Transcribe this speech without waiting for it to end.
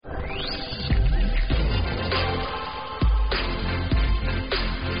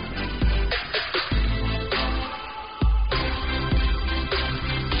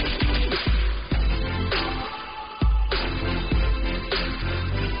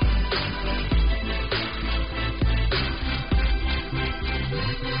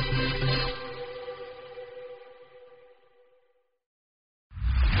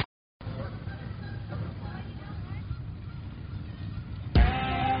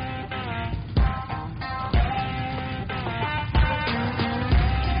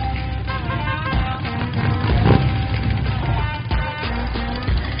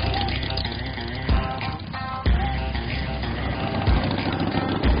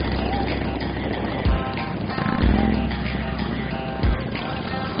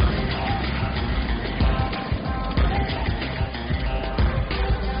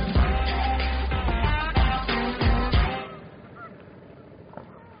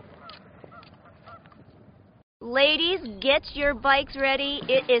Ladies, get your bikes ready.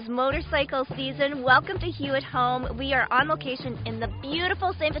 It is motorcycle season. Welcome to Hewitt Home. We are on location in the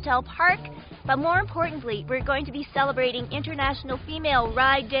beautiful St. Vital Park. But more importantly, we're going to be celebrating International Female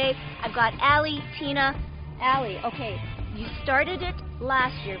Ride Day. I've got Allie, Tina. Allie, okay, you started it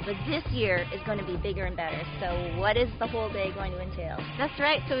last year, but this year is going to be bigger and better. So what is the whole day going to entail? That's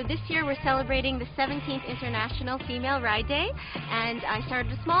right. So this year we're celebrating the 17th International Female Ride Day, and I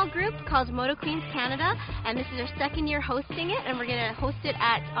started a small group called Moto Queens Canada, and this is our second year hosting it, and we're going to host it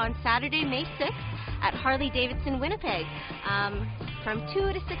on Saturday, May 6th at Harley-Davidson, Winnipeg, from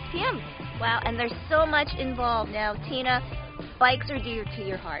 2 to 6 p.m. Wow, and there's so much involved. Now, Tina, bikes are dear to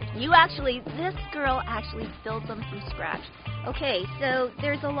your heart. This girl actually built them from scratch. Okay, so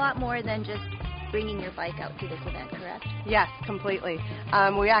there's a lot more than just bringing your bike out to this event, correct? Yes, completely.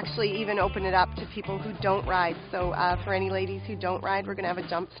 We actually even open it up to people who don't ride. So for any ladies who don't ride, we're going to have a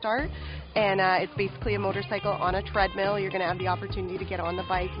jump start. And it's basically a motorcycle on a treadmill. You're going to have the opportunity to get on the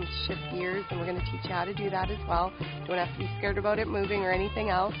bike and shift gears, and we're going to teach you how to do that as well. You don't have to be scared about it moving or anything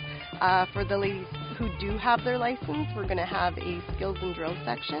else. For the ladies who do have their license, we're going to have a skills and drills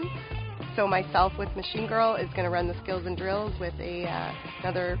section. So myself with Machine Girl is going to run the skills and drills with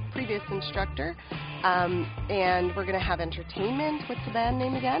another previous instructor. And we're going to have entertainment. What's the band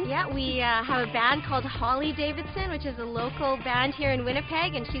name again? Yeah, we have a band called Harley-Davidson, which is a local band here in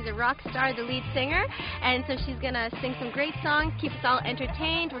Winnipeg, and she's a rock star, the lead singer. And so she's going to sing some great songs, keep us all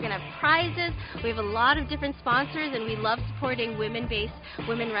entertained. We're going to have prizes. We have a lot of different sponsors, and we love supporting women-based,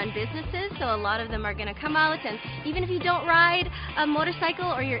 women-run businesses. So a lot of them are going to come out. And even if you don't ride a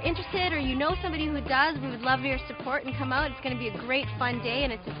motorcycle, or you're interested, or you know somebody who does, we would love your support and come out. It's going to be a great fun day,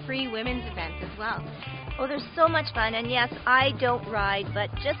 and it's a free women's event as well. Oh, there's so much fun, and yes, I don't ride,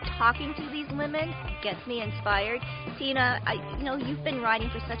 but just talking to these women gets me inspired. Tina, you've been riding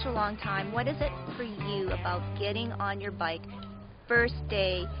for such a long time. What is it for you about getting on your bike first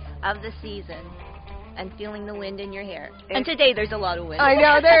day of the season and feeling the wind in your hair? And today there's a lot of wind. I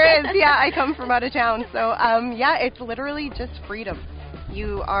know, there is. Yeah, I come from out of town, so yeah, it's literally just freedom.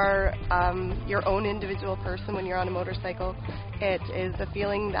 You are your own individual person when you're on a motorcycle. It is a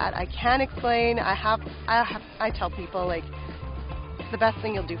feeling that I can't explain. I tell people, like, the best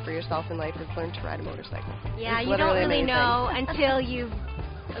thing you'll do for yourself in life is learn to ride a motorcycle. Yeah, you don't really know until you've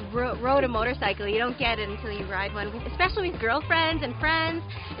rode a motorcycle. You don't get it until you ride one, especially with girlfriends and friends.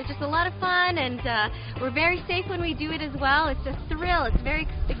 It's just a lot of fun, and we're very safe when we do it as well. It's a thrill. It's very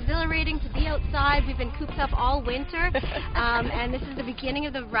exhilarating to be outside. We've been cooped up all winter, and this is the beginning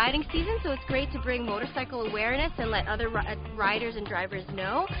of the riding season, so it's great to bring motorcycle awareness and let other riders and drivers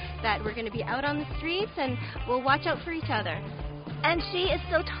know that we're going to be out on the streets, and we'll watch out for each other. And she is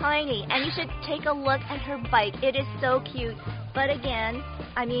so tiny, and you should take a look at her bike. It is so cute. But again,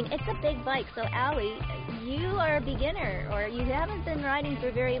 I mean, it's a big bike. So Allie, you are a beginner, or you haven't been riding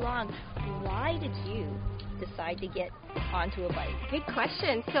for very long. Why did you decide to get onto a bike? Good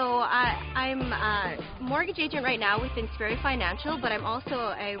question. So I'm a mortgage agent right now with Inspire Financial, but I'm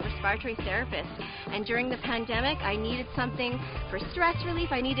also a respiratory therapist. And during the pandemic, I needed something for stress relief.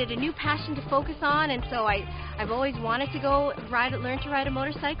 I needed a new passion to focus on, and so I've always wanted to go learn to ride a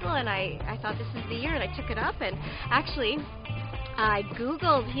motorcycle, and I thought this is the year, and I took it up. And actually, I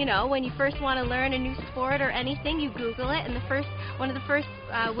Googled, when you first want to learn a new sport or anything, you Google it, and one of the first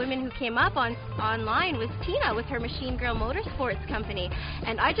women who came up online was Tina with her Machine Girl Motorsports company,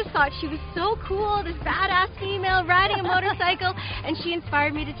 and I just thought she was so cool, this badass female riding a motorcycle, and she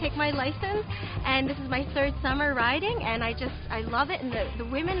inspired me to take my license, and this is my third summer riding, and I love it, and the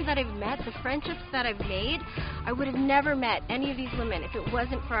women that I've met, the friendships that I've made, I would have never met any of these women if it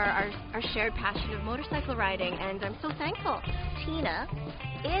wasn't for our shared passion of motorcycle riding, and I'm so thankful. Tina,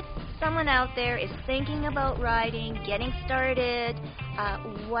 if someone out there is thinking about riding, getting started,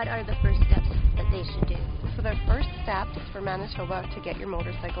 what are the first steps that they should do? So the first steps for Manitoba to get your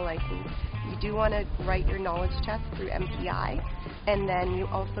motorcycle license, you do want to write your knowledge test through MPI, and then you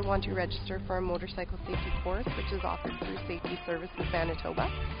also want to register for a motorcycle safety course, which is offered through Safety Services Manitoba.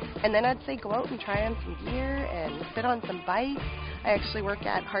 And then I'd say go out and try on some gear and sit on some bikes. I actually work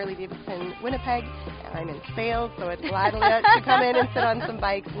at Harley-Davidson Winnipeg, and I'm in sales, so I'd gladly like to come in and sit on some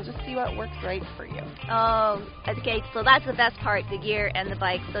bikes and just see what works right for you. Oh, okay, so that's the best part, the gear and the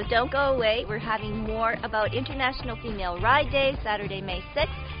bike. So don't go away. We're having more about International Female Ride Day, Saturday, May 6th,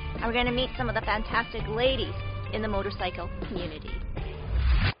 and we're going to meet some of the fantastic ladies in the motorcycle community.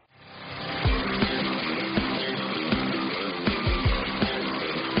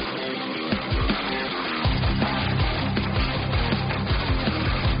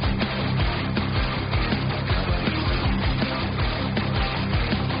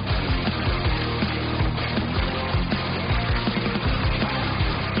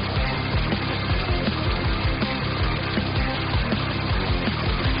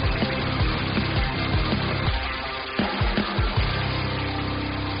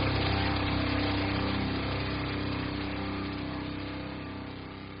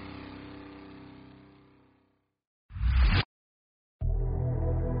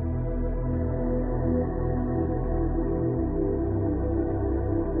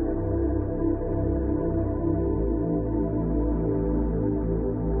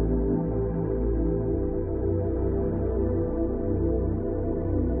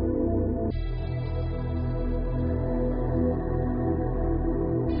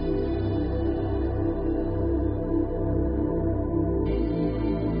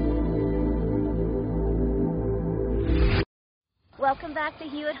 welcome back to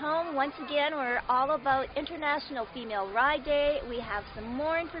Hewitt Home. Once again, we're all about International Female Ride Day. We have some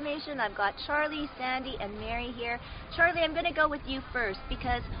more information. I've got Charlie, Sandy, and Mary here. Charlie, I'm going to go with you first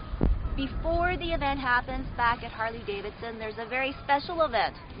because before the event happens back at Harley-Davidson, there's a very special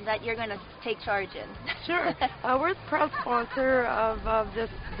event that you're going to take charge in. Sure. We're the proud sponsor of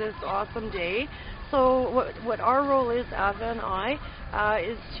this awesome day. So what our role is, Ava and I,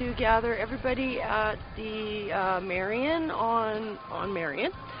 is to gather everybody at the Marion on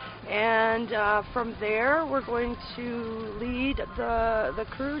Marion. And from there, we're going to lead the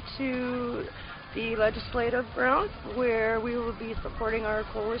crew to the legislative grounds, where we will be supporting our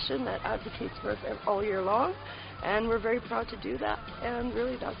coalition that advocates for us all year long, and we're very proud to do that, and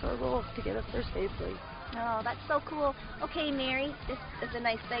really that's our role, to get us there safely. Oh, that's so cool. Okay, Mary, this is a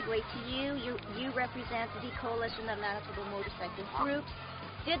nice segue to you. You represent the Coalition of Manitoba Motorcycle Groups.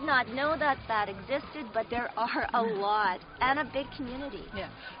 Did not know that existed, but there are a lot, and a big community. Yeah,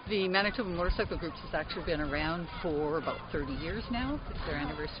 the Manitoba Motorcycle Groups has actually been around for about 30 years now. It's their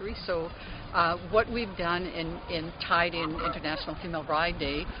anniversary. So what we've done in tied in International Female Ride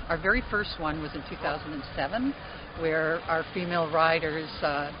Day, our very first one was in 2007, where our female riders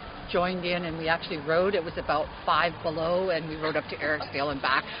joined in, and we actually rode. It was about 5 below, and we rode up to Ericsdale and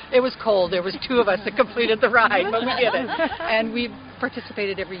back. It was cold. There was 2 of us that completed the ride, but we did it. And we've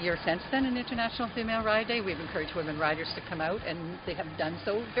participated every year since then in International Female Ride Day. We've encouraged women riders to come out, and they have done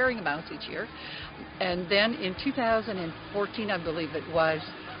so, varying amounts each year. And then in 2014, I believe it was,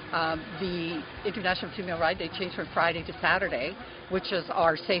 the International Female Ride Day changed from Friday to Saturday, which is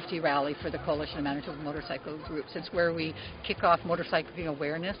our safety rally for the Coalition of Manitoba Motorcycle Groups. It's where we kick off motorcycling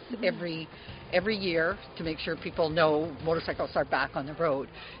awareness every year to make sure people know motorcycles are back on the road.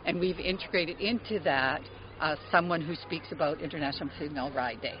 And we've integrated into that someone who speaks about International Female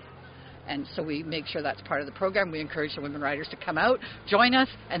Ride Day. And so we make sure that's part of the program. We encourage the women riders to come out, join us,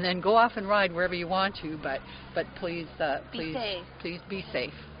 and then go off and ride wherever you want to. But please be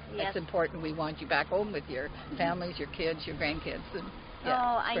safe. Yes. That's important. We want you back home with your families, your kids, your grandkids. And, yeah,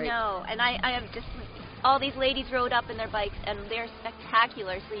 oh, I know. And I have just, all these ladies rode up in their bikes, and they're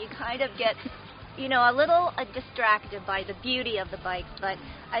spectacular. So you kind of get, a little distracted by the beauty of the bikes. But,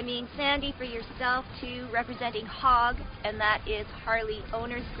 I mean, Sandy, for yourself, too, representing HOG, and that is Harley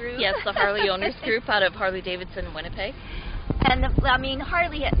Owners Group. Yes, the Harley Owners Group out of Harley-Davidson, Winnipeg. And,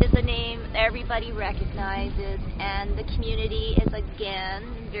 Harley is a name everybody recognizes, and the community is,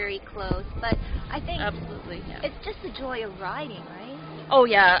 again, very close. But I think absolutely, yeah. It's just the joy of riding, right? Oh,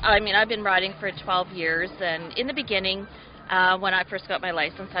 yeah. I mean, I've been riding for 12 years, and in the beginning, when I first got my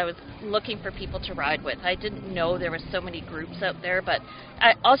license, I was looking for people to ride with. I didn't know there were so many groups out there, but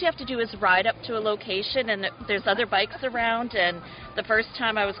all you have to do is ride up to a location, and there's other bikes around. And the first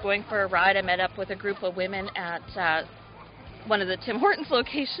time I was going for a ride, I met up with a group of women at one of the Tim Hortons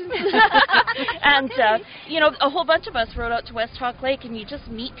locations. And, a whole bunch of us rode out to West Hawk Lake, and you just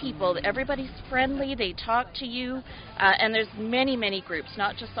meet people. Everybody's friendly. They talk to you. And there's many, many groups,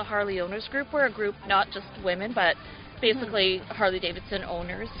 not just the Harley Owners Group. We're a group, not just women, but basically Harley-Davidson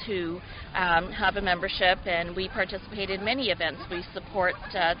owners who have a membership, and we participate in many events. We support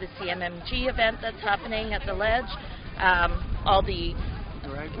the CMMG event that's happening at the Ledge, all the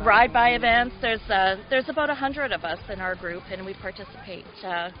ride-by events. There's about 100 of us in our group, and we participate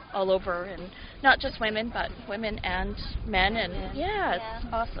all over, and not just women, but women and men, and it's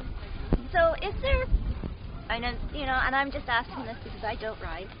awesome. So is there, I know, and I'm just asking this because I don't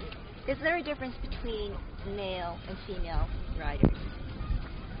ride, is there a difference between male and female riders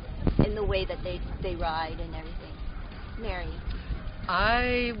in the way that they ride and everything? Mary?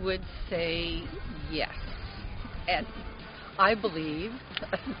 I would say yes. And I believe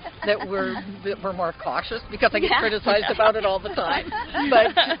that we're more cautious because I get criticized about it all the time.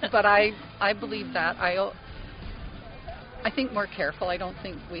 But I believe that. I think more careful. I don't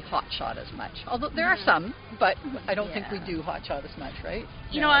think we hotshot as much. Although there are some, but I don't think we do hotshot as much, right?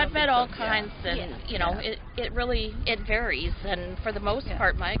 I've met all kinds, and it really varies. And for the most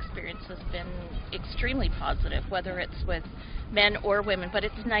part, my experience has been extremely positive, whether it's with men or women. But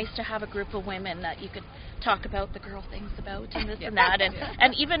it's nice to have a group of women that you could talk about the girl things about and this and that,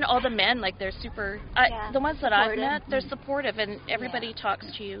 and even all the men, like they're super. The ones that I've met, they're supportive, and everybody talks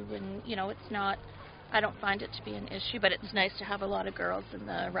to you, and it's not. I don't find it to be an issue, but it's nice to have a lot of girls in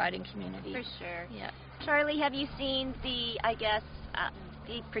the riding community. For sure. Yeah. Charlie, have you seen the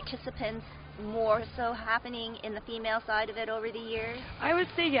participants more so happening in the female side of it over the years? I would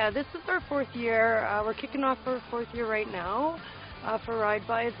say, this is our 4th year. We're kicking off our 4th year right now. for Ride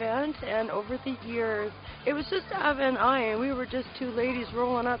By event, and over the years, it was just Av and I, and we were just two ladies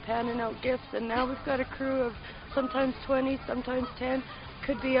rolling up, handing out gifts, and now we've got a crew of sometimes 20, sometimes 10,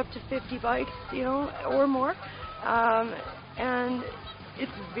 could be up to 50 bikes, or more, and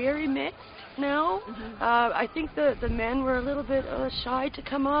it's very mixed now. I think the men were a little bit shy to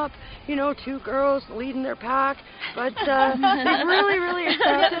come up, 2 girls leading their pack, but they've really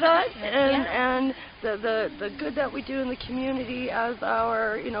accepted us, and the good that we do in the community as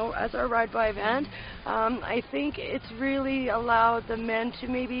our Ride By event. I think it's really allowed the men to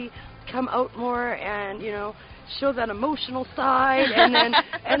maybe come out more and show that emotional side, and then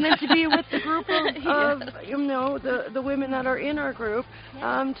to be with the group of the women that are in our group,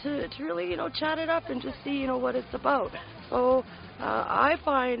 to really chat it up and just see what it's about. So I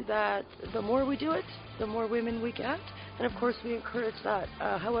find that the more we do it, the more women we get, and of course we encourage that.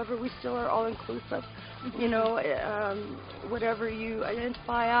 However, we still are all inclusive. Whatever you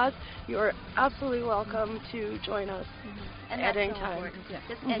identify as, you are absolutely welcome to join us. And at that's any so time. important.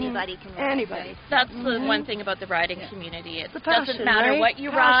 Just anybody can ride. Anybody. That's the one thing about the riding community. It passion, doesn't matter right? what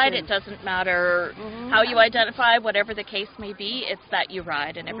you ride. It doesn't matter how you identify, whatever the case may be. It's that you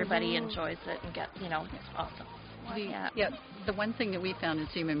ride, and everybody enjoys it and gets, it's awesome. The one thing that we found in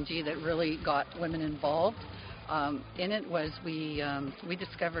CMMG that really got women involved in it was we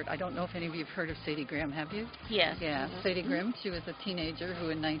discovered, I don't know if any of you have heard of Sadie Graham, have you? Yes. Yeah, Sadie Graham, she was a teenager who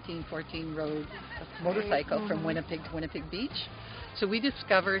in 1914 rode a motorcycle from Winnipeg to Winnipeg Beach. So we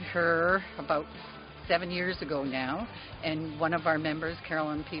discovered her about 7 years ago now, and one of our members,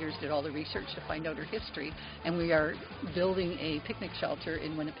 Carolyn Peters, did all the research to find out her history, and we are building a picnic shelter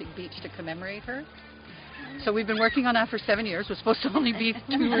in Winnipeg Beach to commemorate her. So we've been working on that for 7 years. We're supposed to only be 2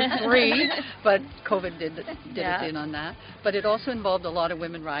 or 3, but COVID did us in on that. But it also involved a lot of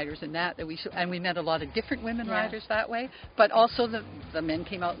women riders in that and we met a lot of different women riders that way. But also the men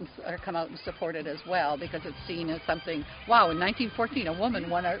come out and support it as well, because it's seen as something. Wow, in 1914, a woman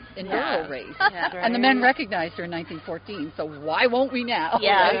won an enduro race, and the men recognized her in 1914. So why won't we now?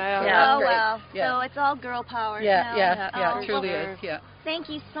 Oh well. So it's all girl power. It truly is. Yeah. Thank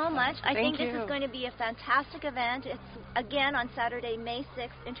you so much. I think this you. is going to be a fantastic event. It's, again, on Saturday, May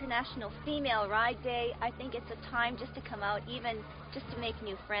 6th, International Female Ride Day. I think it's a time just to come out, even just to make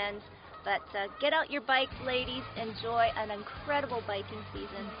new friends. But get out your bikes, ladies. Enjoy an incredible biking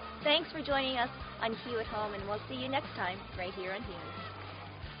season. Thanks for joining us on Hugh at Home, and we'll see you next time right here on Hugh.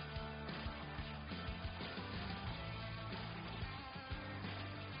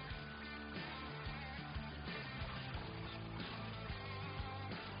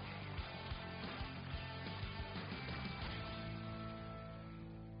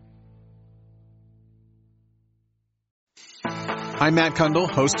 I'm Matt Kundle,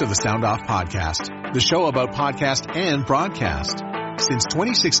 host of the Sound Off Podcast, the show about podcast and broadcast. Since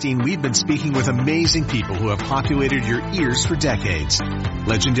 2016, we've been speaking with amazing people who have populated your ears for decades.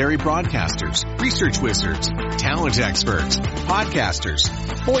 Legendary broadcasters, research wizards, talent experts, podcasters,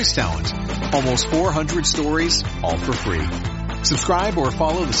 voice talent. Almost 400 stories, all for free. Subscribe or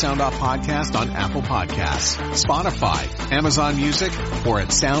follow the Sound Off Podcast on Apple Podcasts, Spotify, Amazon Music, or at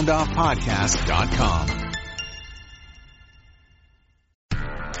soundoffpodcast.com.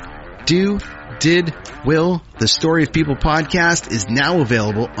 Do, Did, Will, the Story of People podcast is now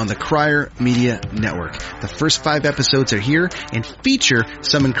available on the Crier Media Network. The first 5 episodes are here and feature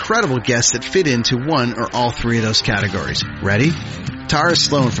some incredible guests that fit into one or all 3 of those categories. Ready? Tara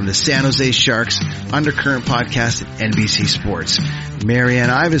Sloan from the San Jose Sharks, Undercurrent podcast at NBC Sports. Marianne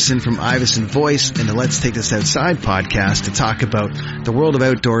Iveson from Iveson Voice and the Let's Take This Outside podcast to talk about the world of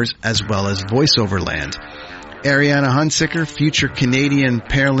outdoors as well as voiceover land. Ariana Hunsicker, future Canadian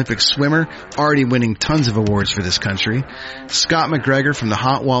Paralympic swimmer, already winning tons of awards for this country. Scott McGregor from the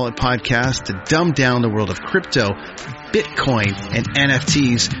Hot Wallet podcast to dumb down the world of crypto, Bitcoin, and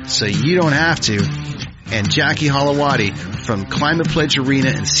NFTs so you don't have to. And Jackie Holowati from Climate Pledge Arena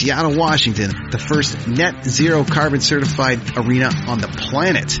in Seattle, Washington, the first net zero carbon certified arena on the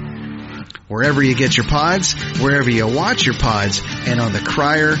planet. Wherever you get your pods, wherever you watch your pods, and on the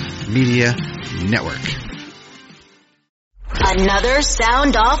Crier Media Network. Another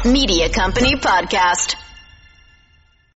Sound Off Media Company podcast.